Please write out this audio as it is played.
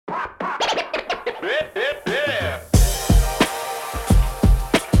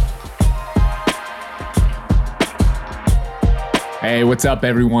what's up,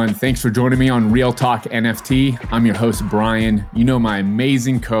 everyone? Thanks for joining me on Real Talk NFT. I'm your host, Brian. You know my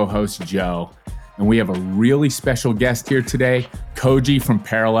amazing co-host, Joe. And we have a really special guest here today, Koji from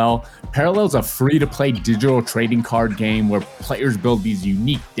Parallel. Parallel is a free-to-play digital trading card game where players build these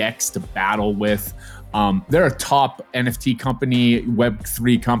unique decks to battle with. They're a top NFT company,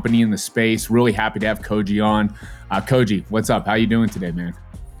 Web3 company in the space. Really happy to have Koji on. Koji, what's up? How you doing today, man?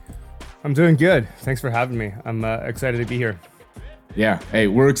 I'm doing good. Thanks for having me. I'm excited to be here. Yeah. Hey,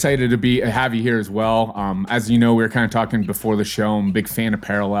 we're excited to have you here as well. As you know, we were kind of talking before the show. I'm a big fan of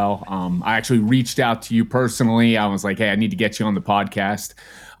Parallel. I actually reached out to you personally. I was like, hey, I need to get you on the podcast.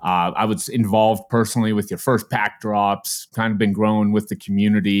 I was involved personally with your first pack drops, kind of been growing with the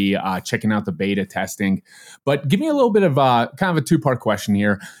community, checking out the beta testing. But give me a little bit of kind of a two-part question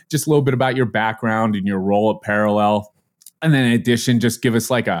here. Just a little bit about your background and your role at Parallel. And then in addition, just give us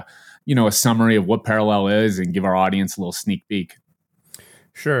like a summary of what Parallel is and give our audience a little sneak peek.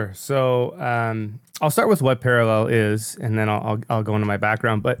 Sure. So I'll start with what Parallel is, and then I'll go into my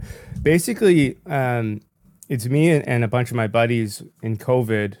background. But basically, it's me and a bunch of my buddies in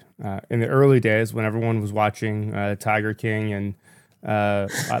COVID in the early days when everyone was watching Tiger King and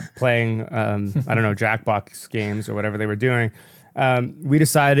playing, Jackbox games or whatever they were doing. We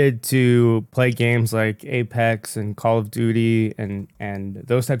decided to play games like Apex and Call of Duty and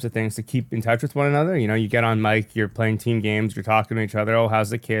those types of things to keep in touch with one another. You know, you get on mic, you're playing team games, you're talking to each other. Oh, how's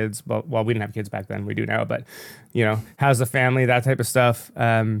the kids? Well, we didn't have kids back then. We do now, but how's the family? That type of stuff.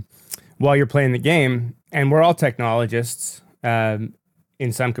 While you're playing the game, and we're all technologists in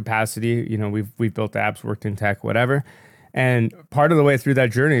some capacity. You know, we've built apps, worked in tech, whatever. And part of the way through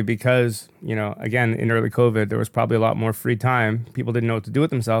that journey, because, again, in early COVID, there was probably a lot more free time. People didn't know what to do with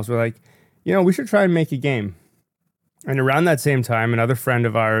themselves. We're like, we should try and make a game. And around that same time, another friend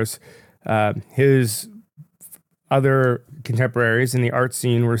of ours, his other contemporaries in the art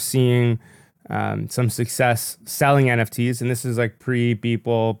scene were seeing some success selling NFTs. And this is like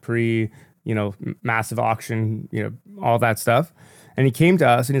pre-Beeple, massive auction, all that stuff. And he came to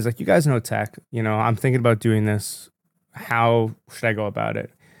us and he's like, you guys know tech. I'm thinking about doing this. How should I go about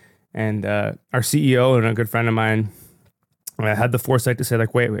it? And our CEO and a good friend of mine had the foresight to say,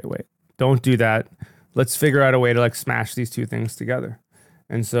 like, wait, don't do that. Let's figure out a way to like smash these two things together.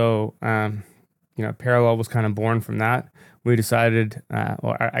 And so, Parallel was kind of born from that. We decided,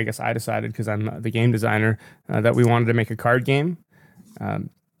 I guess I decided because I'm the game designer, that we wanted to make a card game.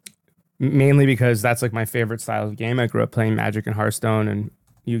 Mainly because that's like my favorite style of game. I grew up playing Magic and Hearthstone and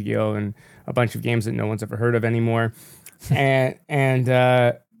Yu-Gi-Oh! And a bunch of games that no one's ever heard of anymore. I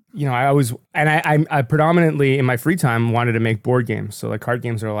predominantly in my free time wanted to make board games. So like card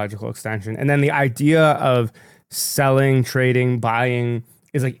games are a logical extension. And then the idea of selling, trading, buying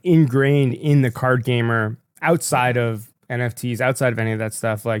is like ingrained in the card gamer outside of NFTs, outside of any of that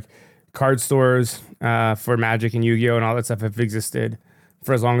stuff. Like card stores for Magic and Yu-Gi-Oh! And all that stuff have existed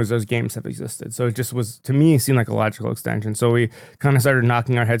for as long as those games have existed. So it just was, to me, seemed like a logical extension. So we kind of started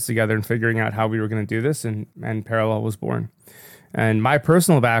knocking our heads together and figuring out how we were going to do this, and Parallel was born. And my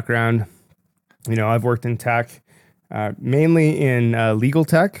personal background, I've worked in tech, mainly in legal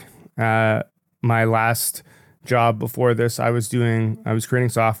tech. My last job before this, I was creating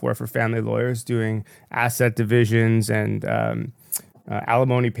software for family lawyers, doing asset divisions and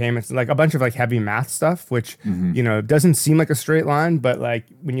alimony payments, like a bunch of like heavy math stuff, which, doesn't seem like a straight line, but like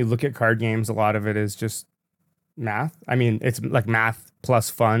when you look at card games, a lot of it is just math. I mean, it's like math plus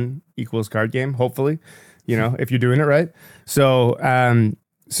fun equals card game, hopefully, if you're doing it right. So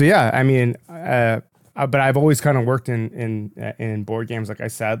yeah, I mean, but I've always kind of worked in board games, like I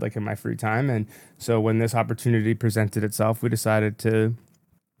said, like in my free time. And so when this opportunity presented itself, we decided to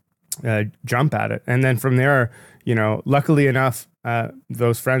jump at it. And then from there, luckily enough,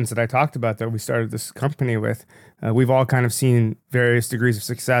 those friends that I talked about that we started this company with, we've all kind of seen various degrees of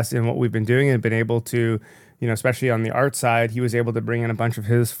success in what we've been doing and been able to, especially on the art side, he was able to bring in a bunch of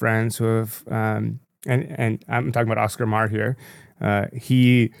his friends who have, and I'm talking about Oscar Mar here.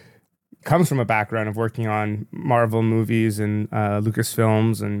 He comes from a background of working on Marvel movies and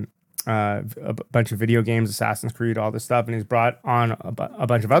Lucasfilms and a bunch of video games, Assassin's Creed, all this stuff. And he's brought on a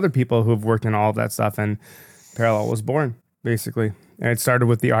bunch of other people who have worked in all of that stuff. And Parallel was born, basically. And it started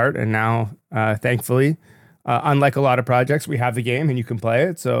with the art. And now, thankfully, unlike a lot of projects, we have the game and you can play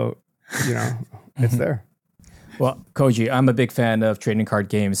it. So, it's there. Well, Koji, I'm a big fan of trading card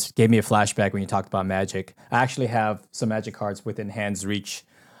games. Gave me a flashback when you talked about Magic. I actually have some Magic cards within hand's reach.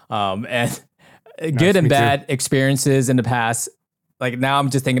 And good and bad experiences in the past. Like now I'm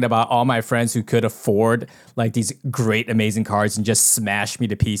just thinking about all my friends who could afford like these great, amazing cards and just smash me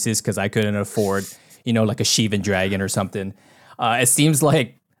to pieces because I couldn't afford, like a Shivan Dragon or something. It seems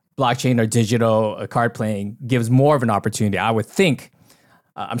like blockchain or digital card playing gives more of an opportunity. I would think.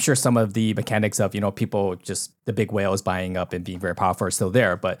 I'm sure some of the mechanics of, people just the big whales buying up and being very powerful are still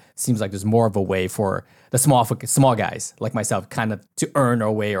there, but it seems like there's more of a way for the small guys like myself kind of to earn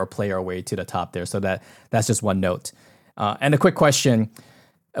our way or play our way to the top there. So that's just one note. And a quick question,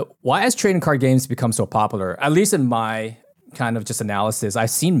 why has trading card games become so popular? At least in my kind of just analysis,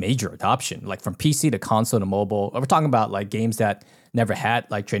 I've seen major adoption, like from PC to console to mobile. We're talking about like games that never had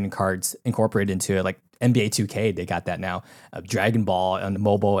like trading cards incorporated into it, like NBA 2K, they got that now. Dragon Ball on the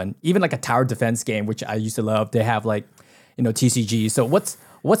mobile, and even like a tower defense game, which I used to love. They have like, TCGs. So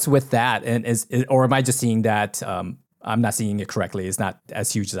what's with that? And or am I just seeing that? I'm not seeing it correctly. It's not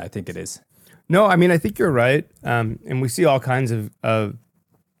as huge as I think it is. No, I mean, I think you're right. And we see all kinds of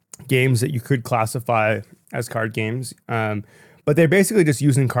games that you could classify as card games. But they're basically just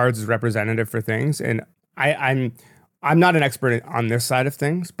using cards as representative for things. And I'm not an expert on this side of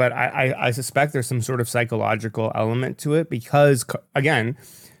things, but I suspect there's some sort of psychological element to it because, again,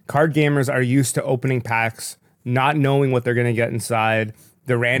 card gamers are used to opening packs, not knowing what they're going to get inside.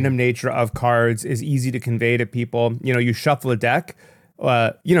 The random nature of cards is easy to convey to people. You shuffle a deck.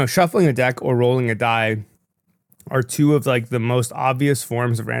 Shuffling a deck or rolling a die are two of like the most obvious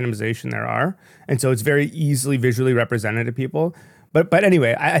forms of randomization there are. And so it's very easily visually represented to people. But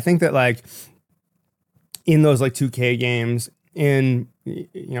anyway, I think that like in those like 2K games, in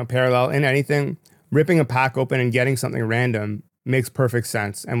parallel, in anything, ripping a pack open and getting something random makes perfect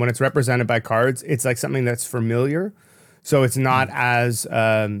sense. And when it's represented by cards, it's like something that's familiar. So it's not as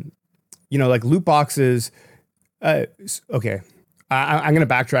like loot boxes. Okay. I'm going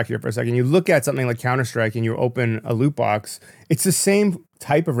to backtrack here for a second. You look at something like Counter-Strike and you open a loot box. It's the same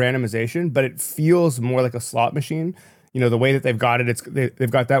type of randomization, but it feels more like a slot machine. The way that they've got it,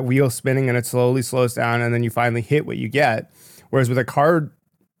 they've got that wheel spinning and it slowly slows down and then you finally hit what you get. Whereas with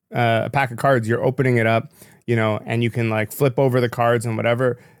a pack of cards, you're opening it up, and you can like flip over the cards and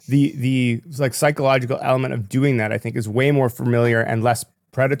whatever. The like psychological element of doing that, I think, is way more familiar and less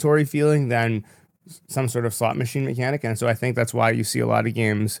predatory feeling than some sort of slot machine mechanic. And so I think that's why you see a lot of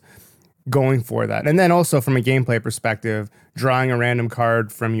games going for that. And then also from a gameplay perspective, drawing a random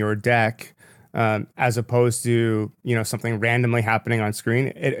card from your deck, as opposed to, something randomly happening on screen,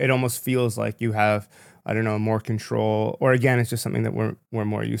 it almost feels like you have, I don't know, more control. Or again, it's just something that we're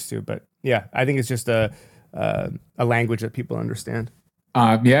more used to. But yeah, I think it's just a language that people understand.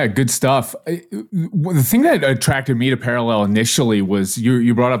 Yeah, good stuff. The thing that attracted me to Parallel initially was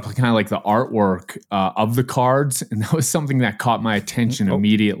you brought up kind of like the artwork of the cards, and that was something that caught my attention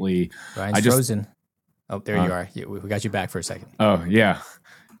immediately. Ryan's frozen. Oh, there you are. We got you back for a second. Oh, yeah.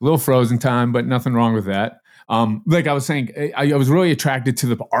 A little frozen time, but nothing wrong with that. Like I was saying, I was really attracted to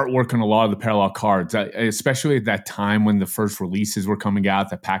the artwork on a lot of the Parallel cards, especially at that time when the first releases were coming out,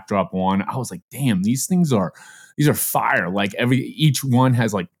 the Pack Drop 1. I was like, damn, these are fire. Like each one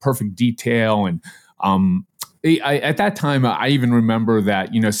has like perfect detail. And at that time, I even remember that,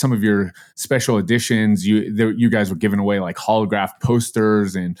 some of your special editions, you guys were giving away like holograph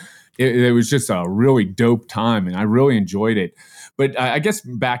posters, and it was just a really dope time, and I really enjoyed it. But I guess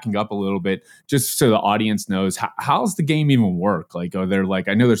backing up a little bit, just so the audience knows, how's the game even work? Like, are there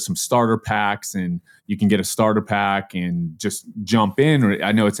I know there's some starter packs, and you can get a starter pack and just jump in, or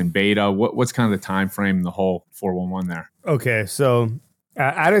I know it's in beta. What's kind of the time frame, the whole 411 there? Okay, so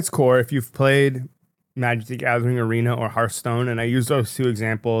at its core, if you've played Magic the Gathering Arena or Hearthstone, and I use those two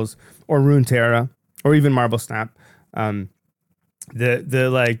examples, or Runeterra, or even Marble Snap,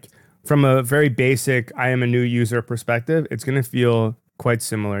 from a very basic, I am a new user perspective, it's going to feel quite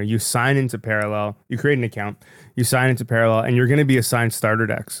similar. You sign into Parallel, you create an account, you sign into Parallel, and you're going to be assigned starter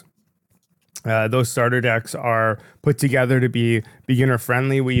decks. Those starter decks are put together to be beginner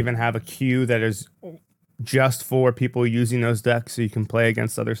friendly. We even have a queue that is just for people using those decks, so you can play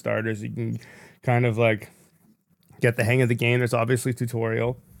against other starters. You can kind of like get the hang of the game. There's obviously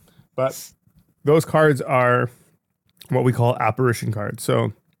tutorial, but those cards are what we call apparition cards.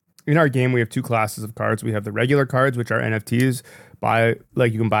 So in our game, we have two classes of cards. We have the regular cards, which are NFTs,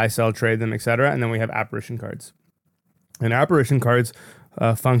 you can buy, sell, trade them, etc. And then we have apparition cards. And apparition cards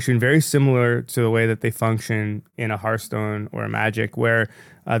function very similar to the way that they function in a Hearthstone or a Magic, where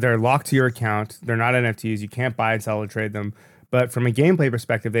they're locked to your account. They're not NFTs. You can't buy, sell, or trade them. But from a gameplay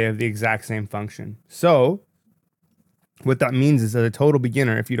perspective, they have the exact same function. So what that means is that a total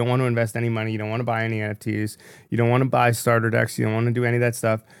beginner, if you don't want to invest any money, you don't want to buy any NFTs, you don't want to buy starter decks, you don't want to do any of that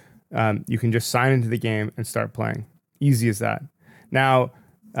stuff, you can just sign into the game and start playing. Easy as that. Now,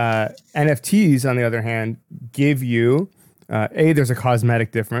 NFTs, on the other hand, give you, there's a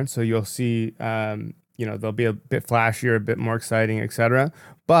cosmetic difference. So you'll see, they'll be a bit flashier, a bit more exciting, etc.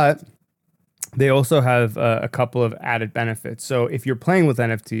 But they also have a couple of added benefits. So if you're playing with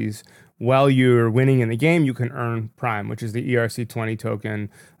NFTs while you're winning in the game, you can earn Prime, which is the ERC20 token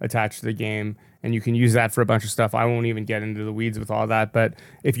attached to the game. And you can use that for a bunch of stuff. I won't even get into the weeds with all that. But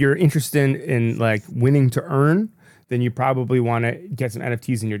if you're interested in like winning to earn, then you probably want to get some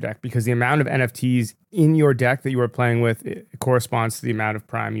NFTs in your deck, because the amount of NFTs in your deck that you are playing with corresponds to the amount of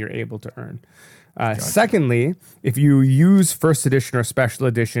Prime you're able to earn. Gotcha. Secondly, if you use first edition or special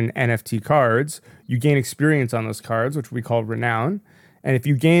edition NFT cards, you gain experience on those cards, which we call Renown. And if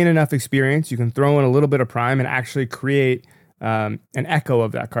you gain enough experience, you can throw in a little bit of Prime and actually create an echo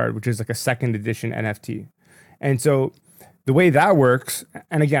of that card, which is like a second edition NFT. And so the way that works,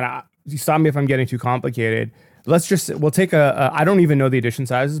 and again, you stop me if I'm getting too complicated. We'll take I don't even know the edition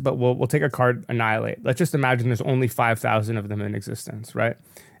sizes, but we'll take a card Annihilate. Let's just imagine there's only 5,000 of them in existence, right?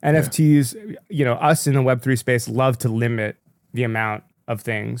 NFTs, us in the Web3 space love to limit the amount of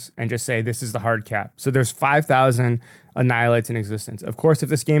things and just say this is the hard cap. So there's 5,000 Annihilates in existence. Of course, if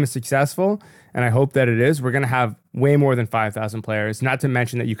this game is successful, and I hope that it is, we're going to have way more than 5,000 players, not to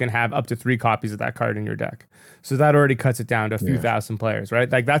mention that you can have up to 3 copies of that card in your deck. So that already cuts it down to a few thousand players,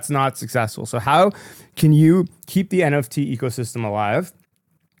 right? Like that's not successful. So how can you keep the NFT ecosystem alive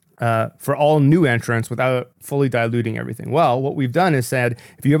for all new entrants without fully diluting everything? Well, what we've done is said,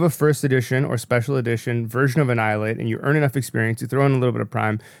 if you have a first edition or special edition version of Annihilate and you earn enough experience, you throw in a little bit of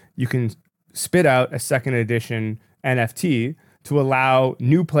Prime, you can spit out a second edition NFT to allow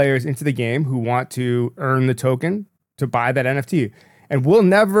new players into the game who want to earn the token to buy that NFT. And we'll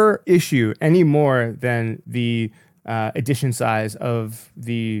never issue any more than the edition size of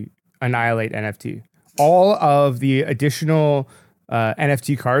the Annihilate NFT. All of the additional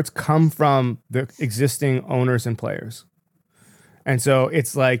NFT cards come from the existing owners and players. And so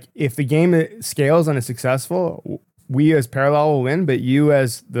it's like, if the game scales and is successful, we as Parallel will win, but you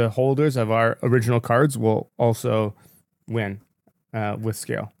as the holders of our original cards will also win with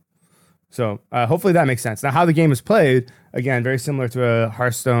scale. So hopefully that makes sense. Now, how the game is played, again, very similar to a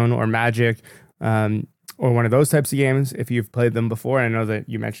Hearthstone or Magic or one of those types of games, if you've played them before. I know that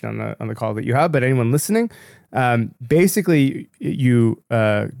you mentioned on the call that you have, but anyone listening, basically you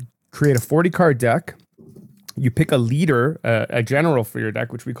create a 40-card deck. You pick a leader, a general for your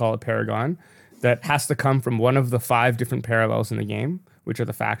deck, which we call a Paragon, that has to come from one of the 5 different parallels in the game, which are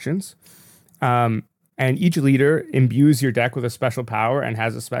the factions. And each leader imbues your deck with a special power and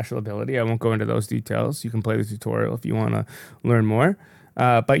has a special ability. I won't go into those details. You can play the tutorial if you want to learn more.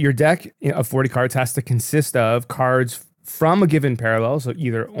 But your deck of 40 cards has to consist of cards from a given parallel, so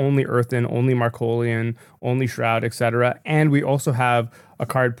either only Earthen, only Markolian, only Shroud, etc. And we also have a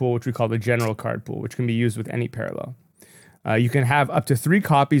card pool, which we call the general card pool, which can be used with any parallel. You can have up to 3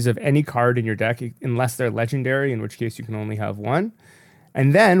 copies of any card in your deck, unless they're legendary, in which case you can only have 1.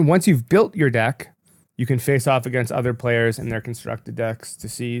 And then once you've built your deck, you can face off against other players in their constructed decks to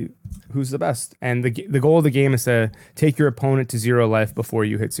see who's the best. And the goal of the game is to take your opponent to 0 life before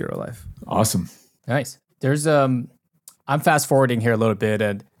you hit 0 life. Awesome. Nice. There's I'm fast forwarding here a little bit,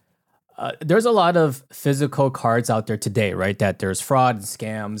 and there's a lot of physical cards out there today, right? That there's fraud and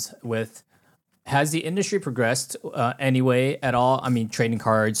scams with. Has the industry progressed anyway at all? I mean, trading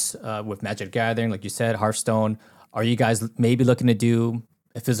cards with Magic the Gathering, like you said, Hearthstone. Are you guys maybe looking to do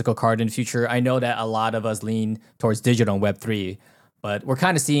a physical card in the future? I know that a lot of us lean towards digital and Web3, but we're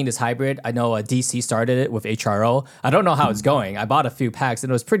kind of seeing this hybrid. I know DC started it with HRO. I don't know how it's going. I bought a few packs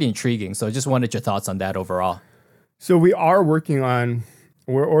and it was pretty intriguing. So I just wanted your thoughts on that overall. So we're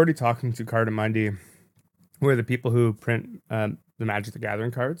already talking to Cardamundi, who are the people who print the Magic the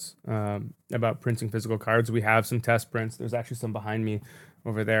Gathering cards, about printing physical cards. We have some test prints. There's actually some behind me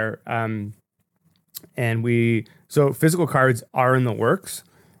over there. So physical cards are in the works.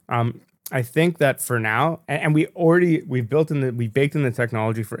 I think that for now, and we baked in the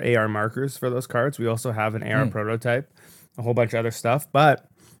technology for AR markers for those cards. We also have an AR prototype, a whole bunch of other stuff, but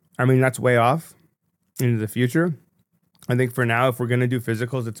I mean, that's way off into the future. I think for now, if we're going to do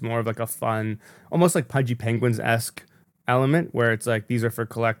physicals, it's more of like a fun, almost like Pudgy Penguins-esque element where it's like, these are for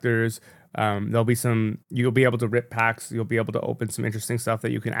collectors. You'll be able to rip packs. You'll be able to open some interesting stuff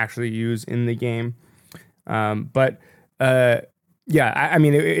that you can actually use in the game. I mean,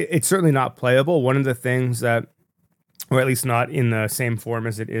 it's certainly not playable. One of the things that, or at least not in the same form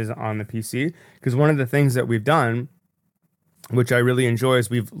as it is on the PC, because one of the things that we've done, which I really enjoy, is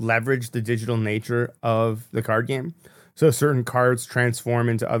we've leveraged the digital nature of the card game. So certain cards transform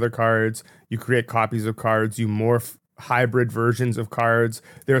into other cards. You create copies of cards. You morph hybrid versions of cards.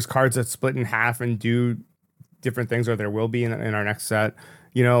 There's cards that split in half and do different things, or there will be in our next set.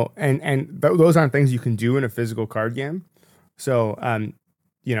 Those aren't things you can do in a physical card game. So,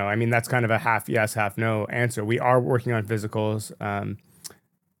 that's kind of a half yes, half no answer. We are working on physicals,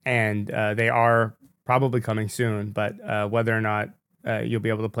 and they are probably coming soon, but whether or not you'll be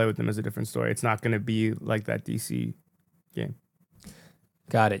able to play with them is a different story. It's not going to be like that DC game.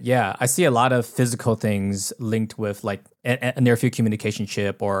 Got it. Yeah, I see a lot of physical things linked with like a near field communication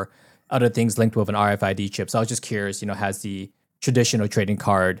chip or other things linked with an RFID chip. So I was just curious, has the traditional trading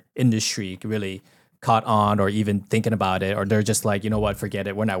card industry really caught on or even thinking about it, or they're just like, forget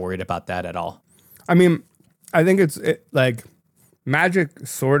it. We're not worried about that at all. I mean, I think it's like Magic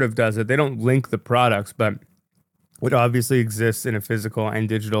sort of does it. They don't link the products, but it obviously exists in a physical and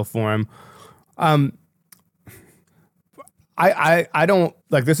digital form. I don't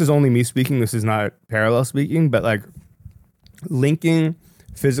like, this is only me speaking. This is not Parallel speaking, but like linking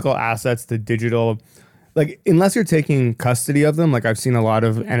physical assets to digital, like unless you're taking custody of them, like I've seen a lot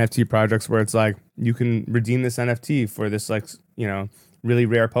of NFT projects where it's like you can redeem this NFT for this like, really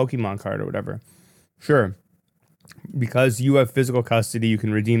rare Pokemon card or whatever. Sure. Because you have physical custody, you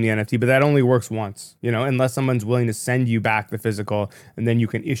can redeem the NFT, but that only works once, unless someone's willing to send you back the physical, and then you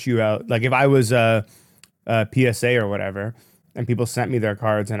can issue out. Like if I was a PSA or whatever, and people sent me their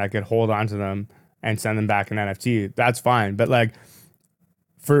cards and I could hold on to them and send them back an NFT, that's fine. But like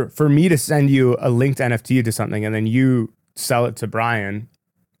for me to send you a linked NFT to something and then you sell it to Brian,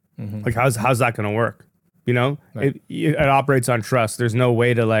 like how's that going to work? Right. It operates on trust. There's no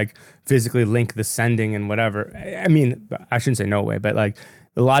way to like physically link the sending and whatever. I mean, I shouldn't say no way, but like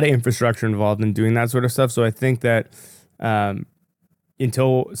a lot of infrastructure involved in doing that sort of stuff. So I think that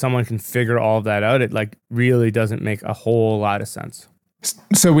until someone can figure all of that out, it like really doesn't make a whole lot of sense.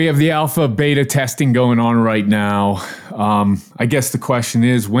 So we have the alpha beta testing going on right now. I guess the question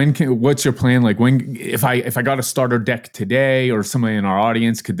is, what's your plan? Like if I got a starter deck today, or somebody in our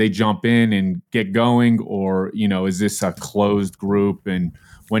audience, could they jump in and get going? Or, is this a closed group? And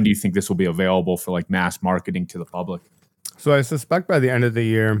when do you think this will be available for like mass marketing to the public? So I suspect by the end of the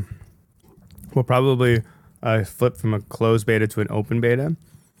year, we'll probably flip from a closed beta to an open beta.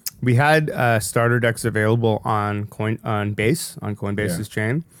 We had starter decks available on Coinbase's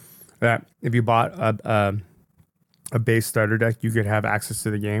chain. That if you bought a base starter deck, you could have access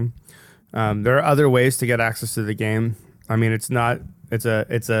to the game. There are other ways to get access to the game. I mean, it's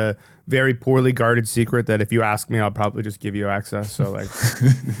a very poorly guarded secret that if you ask me, I'll probably just give you access. So like,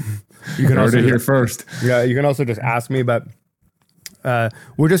 you can heard it here first. Yeah, you can also just ask me, but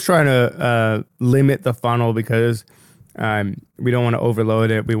we're just trying to limit the funnel because we don't want to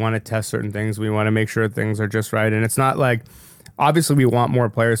overload it. We want to test certain things. We want to make sure things are just right. And it's not like, obviously we want more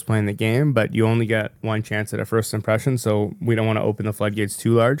players playing the game, but you only get one chance at a first impression. So we don't want to open the floodgates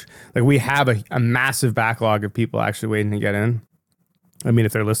too large. Like we have a massive backlog of people actually waiting to get in. I mean,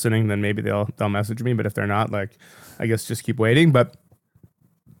 if they're listening, then maybe they'll message me. But if they're not, like, I guess just keep waiting. But,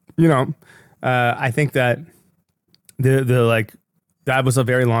 I think that that was a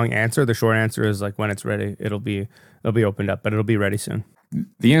very long answer. The short answer is like when it's ready, it'll be opened up, but it'll be ready soon.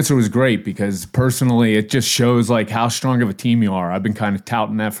 The answer was great because personally, it just shows like how strong of a team you are. I've been kind of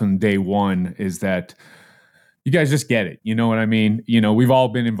touting that from day one, is that you guys just get it. You know what I mean? We've all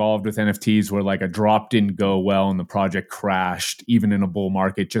been involved with NFTs where like a drop didn't go well and the project crashed, even in a bull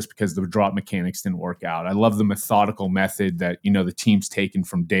market, just because the drop mechanics didn't work out. I love the methodical method that, the team's taken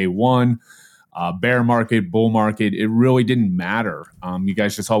from day one. Bear market, bull market, it really didn't matter. You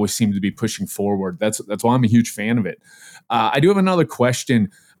guys just always seem to be pushing forward. That's why I'm a huge fan of it. I do have another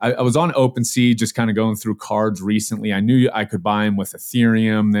question. I was on OpenSea just kind of going through cards recently. I knew I could buy them with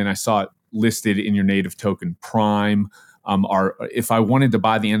Ethereum. Then I saw it listed in your native token Prime. If I wanted to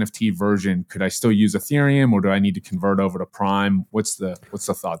buy the NFT version, could I still use Ethereum, or do I need to convert over to Prime? What's the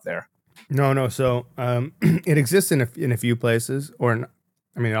thought there? No. So it exists in a few places,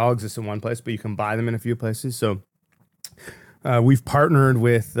 it all exists in one place, but you can buy them in a few places. So we've partnered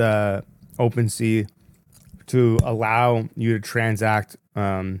with OpenSea to allow you to transact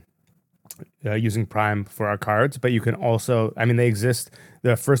using Prime for our cards. But you can also, they exist.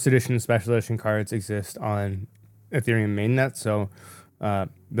 The first edition and special edition cards exist on Ethereum mainnet. So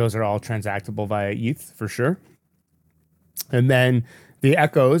those are all transactable via ETH for sure. And then the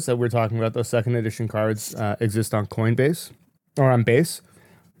Echoes that we're talking about, those second edition cards, exist on Coinbase or on Base.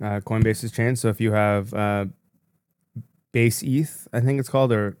 Coinbase's chain. So if you have Base ETH, I think it's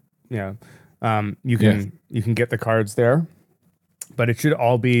called, or you can get the cards there. But it should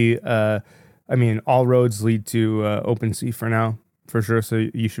all be, all roads lead to OpenSea for now, for sure. So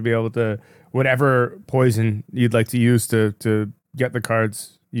you should be able to, whatever poison you'd like to use to get the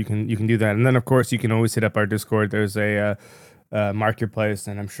cards you can do that. And then of course you can always hit up our Discord. There's a marketplace,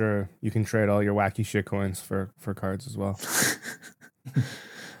 and I'm sure you can trade all your wacky shit coins for cards as well.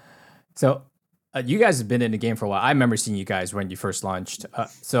 So you guys have been in the game for a while. I remember seeing you guys when you first launched.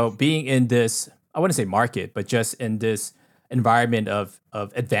 So being in this, I wouldn't say market, but just in this environment of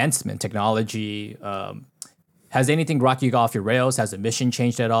advancement, technology, has anything rocked you off your rails? Has the mission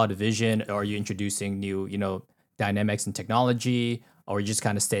changed at all, the vision? Or are you introducing new, dynamics and technology? Or are you just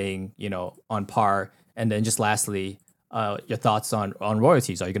kind of staying, on par? And then just lastly, your thoughts on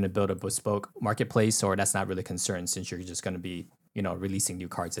royalties. Are you going to build a bespoke marketplace, or that's not really concerned since you're just going to be, releasing new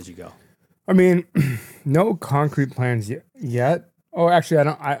cards as you go? I mean, no concrete plans yet. Oh, actually,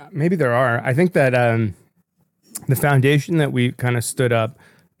 maybe there are. I think that the foundation that we kind of stood up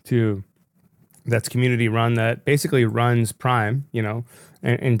to, that's community run, that basically runs Prime,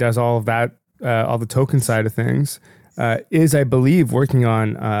 and does all of that, all the token side of things, is, I believe, working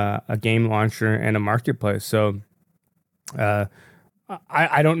on a game launcher and a marketplace. So I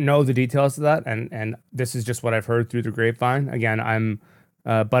don't know the details of that, and this is just what I've heard through the grapevine. Again, I'm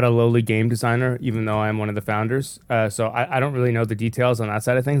but a lowly game designer, even though I'm one of the founders. So I don't really know the details on that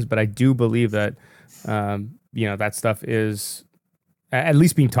side of things, but I do believe that that stuff is at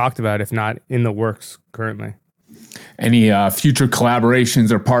least being talked about, if not in the works currently. Any future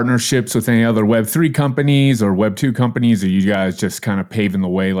collaborations or partnerships with any other Web3 companies or Web2 companies? Or you guys just kind of paving the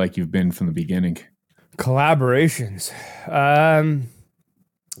way like you've been from the beginning? Collaborations.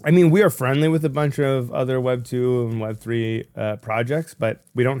 I mean, we are friendly with a bunch of other Web2 and Web3 projects, but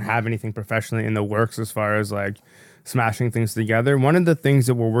we don't have anything professionally in the works as far as like smashing things together. One of the things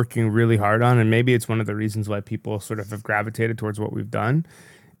that we're working really hard on, and maybe it's one of the reasons why people sort of have gravitated towards what we've done,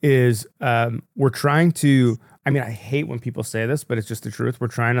 is we're trying to, I mean, I hate when people say this, but it's just the truth. We're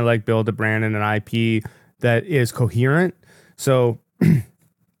trying to like build a brand and an IP that is coherent. So,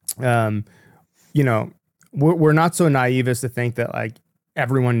 we're not so naive as to think that like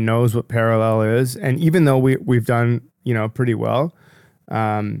everyone knows what Parallel is. And even though we've done, pretty well,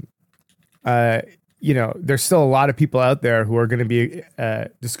 there's still a lot of people out there who are going to be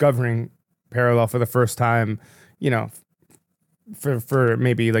discovering Parallel for the first time, for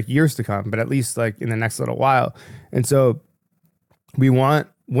maybe like years to come, but at least like in the next little while. And so we want,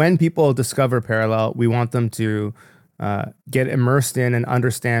 when people discover Parallel, we want them to get immersed in and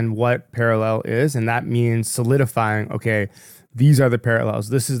understand what Parallel is. And that means solidifying, okay, these are the parallels.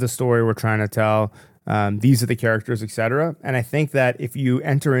 This is the story we're trying to tell. These are the characters, etc. And I think that if you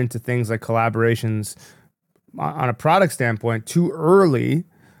enter into things like collaborations on a product standpoint too early,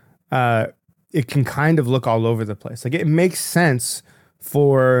 it can kind of look all over the place. Like it makes sense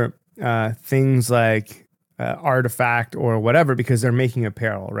for things like Artifact or whatever, because they're making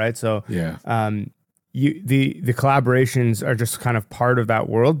apparel, right? So yeah, the collaborations are just kind of part of that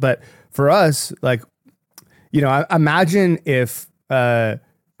world. But for us, like, imagine if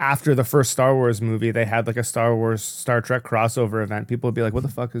after the first Star Wars movie, they had like a Star Wars Star Trek crossover event. People would be like, what the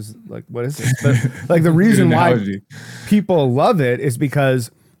fuck is, like, what is this? But like the reason why people love it is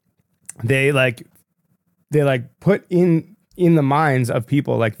because they put in the minds of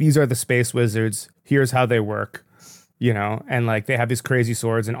people, like, these are the space wizards, here's how they work, and like they have these crazy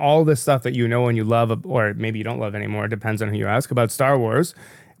swords and all this stuff that and you love, or maybe you don't love anymore, it depends on who you ask, about Star Wars,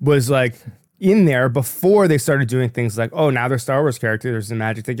 was like in there before they started doing things like, oh, now they're Star Wars characters in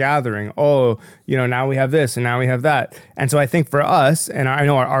Magic the Gathering. Oh, now we have this and now we have that. And so I think for us, and I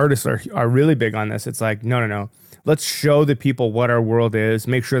know our artists are really big on this, it's like, no. Let's show the people what our world is,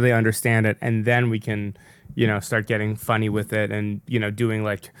 make sure they understand it, and then we can, start getting funny with it and, doing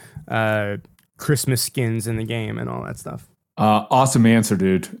like Christmas skins in the game and all that stuff. Awesome answer,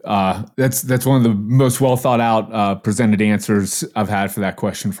 dude. That's one of the most well thought out presented answers I've had for that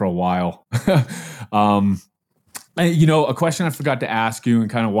question for a while. A question I forgot to ask you, and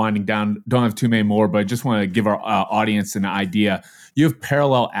kind of winding down, don't have too many more, but I just want to give our audience an idea. You have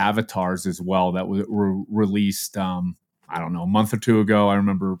parallel avatars as well that were released, I don't know, a month or two ago. I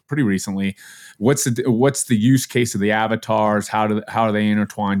remember pretty recently. What's the use case of the avatars? How are they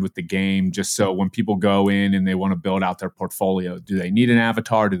intertwined with the game? Just so when people go in and they want to build out their portfolio, do they need an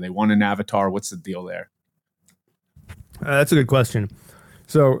avatar? Do they want an avatar? What's the deal there? That's a good question.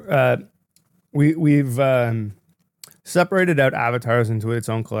 So we've separated out avatars into its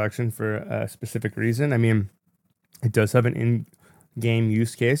own collection for a specific reason. I mean, it does have an in-game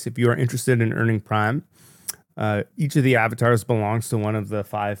use case. If you are interested in earning Prime, each of the avatars belongs to one of the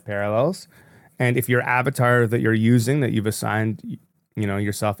 5 parallels. And if your avatar that you're using, that you've assigned,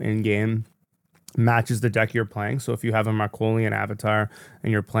 yourself in game, matches the deck you're playing. So if you have a Markolian avatar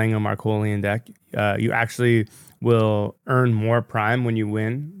and you're playing a Markolian deck, you actually will earn more prime when you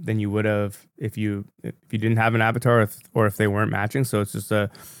win than you would have if you didn't have an avatar, or if they weren't matching. So it's just a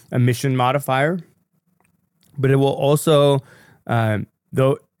mission modifier. But it will also,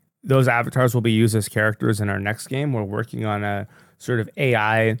 though those avatars will be used as characters in our next game. We're working on a sort of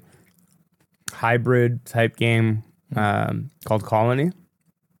AI hybrid type game called Colony.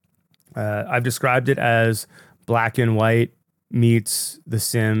 I've described it as Black and White meets The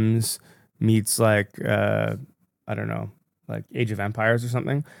Sims meets like I don't know, like Age of Empires or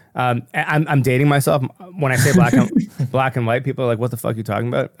something. I'm dating myself when I say black and white. People are like, "What the fuck are you talking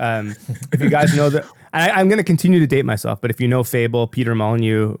about?" If you guys know that, I'm going to continue to date myself. But if you know Fable, Peter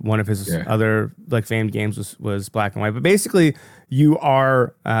Molyneux, one of his other like famed games was Black and White. But basically, you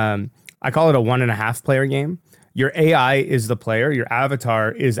are I call it a 1.5 player game. Your AI is the player. Your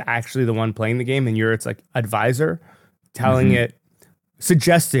avatar is actually the one playing the game, and you're its like advisor, telling it,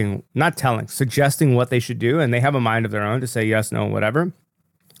 suggesting what they should do, and they have a mind of their own to say yes, no, whatever.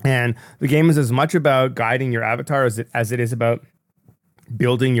 And the game is as much about guiding your avatar as it is about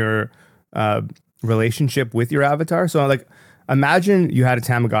building your relationship with your avatar. So like, imagine you had a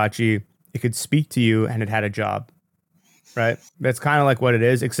Tamagotchi, it could speak to you, and it had a job, right? That's kind of like what it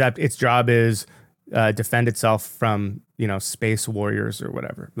is, except its job is defend itself from, space warriors or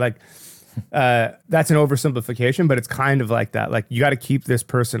whatever. Like, that's an oversimplification, but it's kind of like that. Like, you got to keep this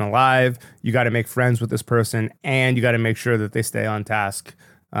person alive, you got to make friends with this person, and you got to make sure that they stay on task,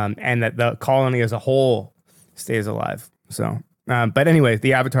 and that the colony as a whole stays alive. So, but anyway,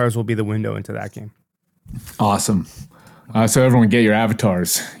 the avatars will be the window into that game. Awesome. So everyone get your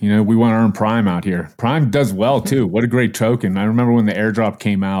avatars. We want to earn Prime out here. Prime does well too. What a great token. I remember when the airdrop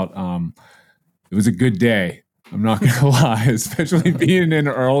came out, it was a good day. I'm not going to lie, especially being in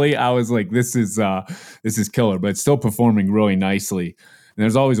early. I was like, this is killer, but it's still performing really nicely. And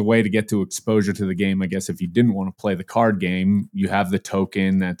there's always a way to get to exposure to the game. I guess if you didn't want to play the card game, you have the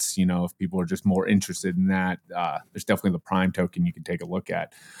token. That's, if people are just more interested in that, there's definitely the Prime token you can take a look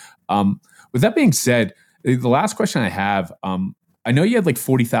at. With that being said, the last question I have, I know you had like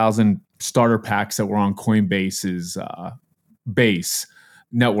 40,000 starter packs that were on Coinbase's base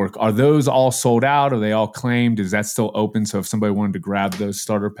network. Are those all sold out? Are they all claimed? Is that still open? So if somebody wanted to grab those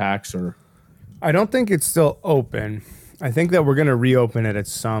starter packs, or I don't think it's still open. I think that we're going to reopen it at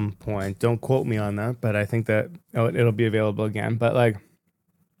some point. Don't quote me on that, but I think that it'll be available again. But like,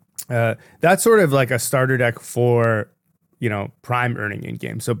 that's sort of like a starter deck for, Prime earning in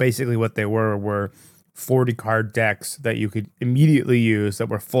game. So basically what they were 40 card decks that you could immediately use that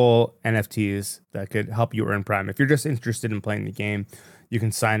were full NFTs that could help you earn Prime. If you're just interested in playing the game, you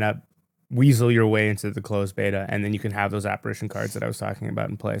can sign up, weasel your way into the closed beta, and then you can have those apparition cards that I was talking about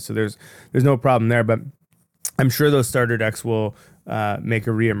in play. So there's no problem there, but I'm sure those starter decks will make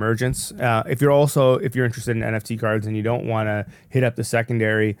a reemergence. If you're interested in NFT cards and you don't want to hit up the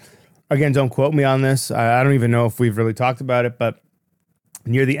secondary, again, don't quote me on this. I don't even know if we've really talked about it, but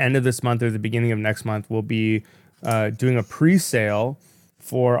near the end of this month or the beginning of next month, we'll be doing a pre-sale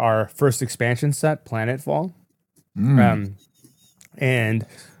for our first expansion set, Planetfall. And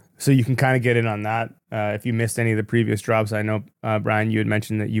so you can kind of get in on that. If you missed any of the previous drops, I know, Brian, you had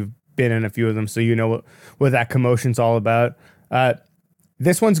mentioned that you've been in a few of them, so you know what that commotion's all about.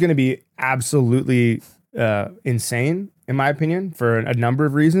 This one's going to be absolutely insane, in my opinion, for a number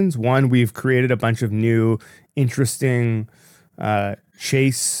of reasons. One, we've created a bunch of new, interesting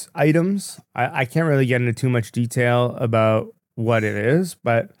chase items. I can't really get into too much detail about what it is,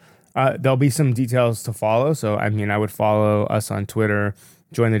 but there'll be some details to follow. So, I mean, I would follow us on Twitter,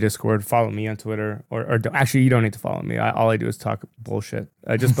 join the Discord, follow me on Twitter, or actually, you don't need to follow me. All I do is talk bullshit.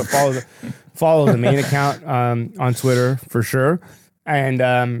 But follow the main account on Twitter for sure.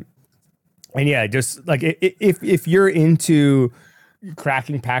 And yeah, just like if you're into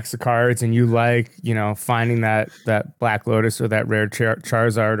cracking packs of cards and you like, finding that Black Lotus or that rare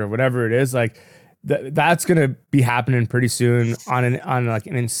Charizard or whatever it is, like that's going to be happening pretty soon on like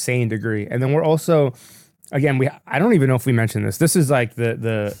an insane degree. And then we're also, again, I don't even know if we mentioned this. This is like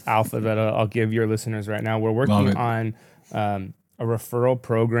the alpha that I'll give your listeners right now. We're working on a referral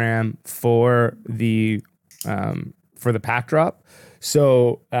program for the pack drop.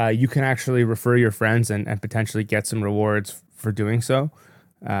 So you can actually refer your friends and potentially get some rewards for doing so.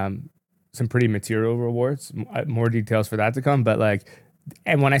 Some pretty material rewards, more details for that to come. But like,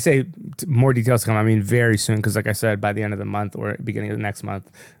 and when I say more details to come, I mean very soon. Because like I said, by the end of the month or beginning of the next month,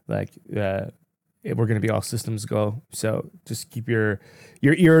 like we're going to be all systems go. So just keep your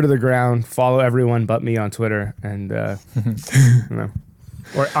ear to the ground. Follow everyone but me on Twitter and or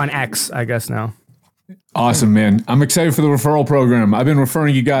on X, I guess now. Awesome, man. I'm excited for the referral program. I've been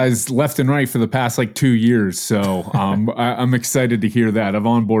referring you guys left and right for the past like 2 years. So I'm excited to hear that. I've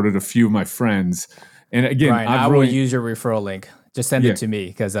onboarded a few of my friends. And again, Brian, I will use your referral link. Just send it to me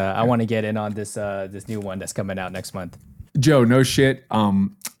because I want to get in on this this new one that's coming out next month. Joe, no shit.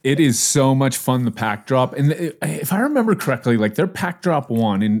 It is so much fun, the pack drop. And if I remember correctly, like their pack drop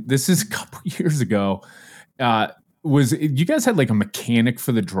one, and this is a couple years ago, was you guys had like a mechanic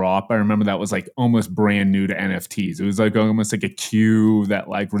for the drop? I remember that was like almost brand new to NFTs. It was like almost like a queue that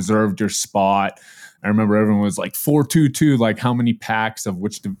like reserved your spot. I remember everyone was like 422, like how many packs of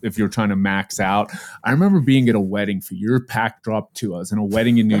which if you're trying to max out. I remember being at a wedding for your pack drop too. I was in a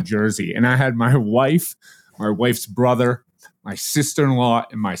wedding in New Jersey, and I had my wife's brother, my sister-in-law,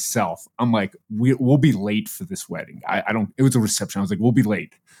 and myself. I'm like, we'll be late for this wedding. It was a reception. I was like, we'll be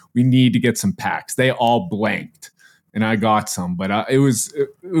late. We need to get some packs. They all blanked. And I got some, but it was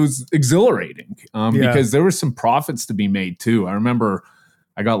exhilarating because there were some profits to be made too. I remember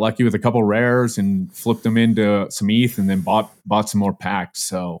I got lucky with a couple rares and flipped them into some ETH, and then bought some more packs.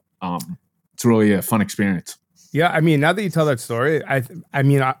 So it's really a fun experience. Yeah, I mean, now that you tell that story, I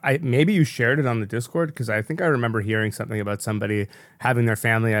maybe you shared it on the Discord, because I think I remember hearing something about somebody having their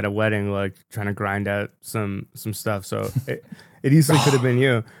family at a wedding, like trying to grind out some stuff. So it easily could have been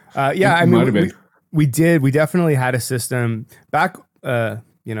you. Yeah, I mean. We did. We definitely had a system back,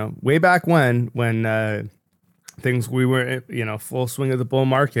 way back when we were, full swing of the bull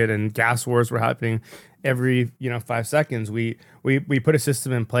market and gas wars were happening every, 5 seconds. We put a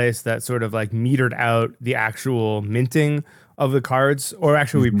system in place that sort of like metered out the actual minting of the cards, or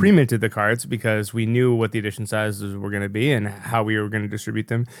actually we pre-minted the cards because we knew what the edition sizes were going to be and how we were going to distribute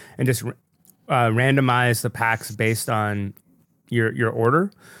them, and just randomize the packs based on your order.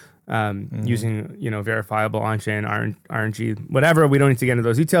 Using, verifiable on-chain RNG, whatever. We don't need to get into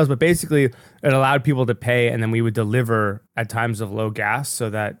those details, but basically it allowed people to pay, and then we would deliver at times of low gas so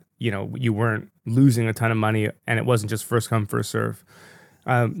that, you weren't losing a ton of money and it wasn't just first come, first serve.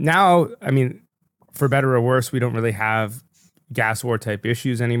 Now, I mean, for better or worse, we don't really have gas war type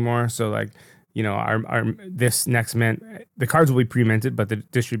issues anymore. So like, our this next mint, the cards will be pre-minted, but the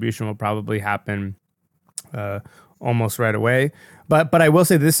distribution will probably happen almost right away. But I will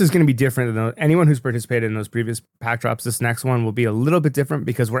say this is going to be different than anyone who's participated in those previous pack drops. This next one will be a little bit different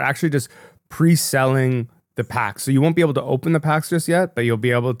because we're actually just pre-selling the packs. So you won't be able to open the packs just yet, but you'll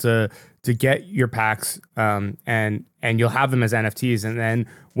be able to get your packs and you'll have them as NFTs. And then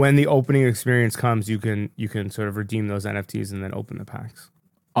when the opening experience comes, you can sort of redeem those NFTs and then open the packs.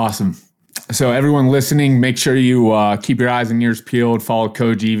 Awesome. So everyone listening, make sure you keep your eyes and ears peeled. Follow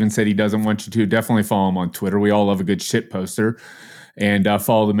Koji. Even said he doesn't want you to. Definitely follow him on Twitter. We all love a good shit poster. And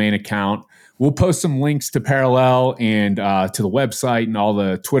follow the main account. We'll post some links to Parallel and to the website and all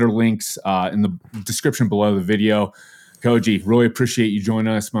the Twitter links in the description below the video. Koji, really appreciate you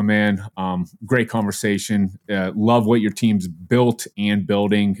joining us, my man. Great conversation. Love what your team's built and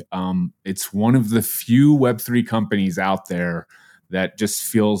building. It's one of the few Web3 companies out there that just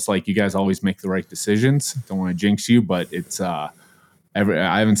feels like you guys always make the right decisions. Don't want to jinx you, but it's I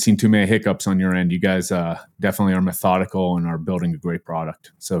haven't seen too many hiccups on your end. You guys definitely are methodical and are building a great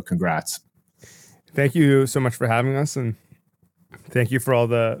product. So congrats. Thank you so much for having us, and thank you for all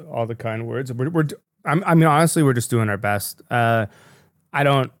the kind words. I mean, honestly, we're just doing our best. I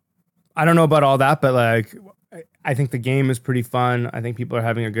don't know about all that, but like, I think the game is pretty fun. I think people are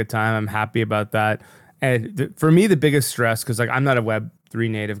having a good time. I'm happy about that. And for me, the biggest stress, because like I'm not a Web3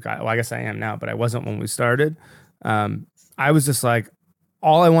 native guy. Well, I guess I am now, but I wasn't when we started. I was just like,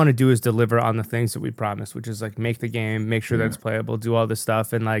 all I want to do is deliver on the things that we promised, which is like make the game, make sure that it's playable, do all this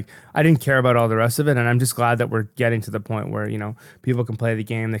stuff. And like, I didn't care about all the rest of it. And I'm just glad that we're getting to the point where, people can play the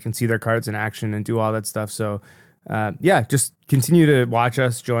game, they can see their cards in action and do all that stuff. So just continue to watch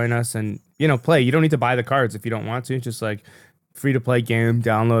us, join us, and, play. You don't need to buy the cards if you don't want to. Just like free to play game,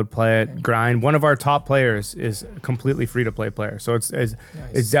 download, play it, grind. One of our top players is a completely free to play player. So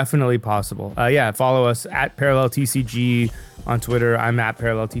it's definitely possible. Follow us at Parallel TCG on Twitter. I'm at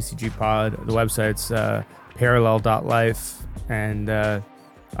Parallel TCG Pod. The website's parallel.life. And I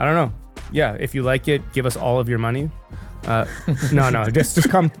don't know. Yeah, if you like it, give us all of your money. No, just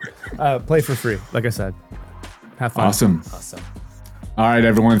come play for free. Like I said, have fun. Awesome. All right,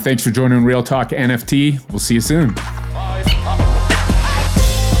 everyone. Thanks for joining Real Talk NFT. We'll see you soon.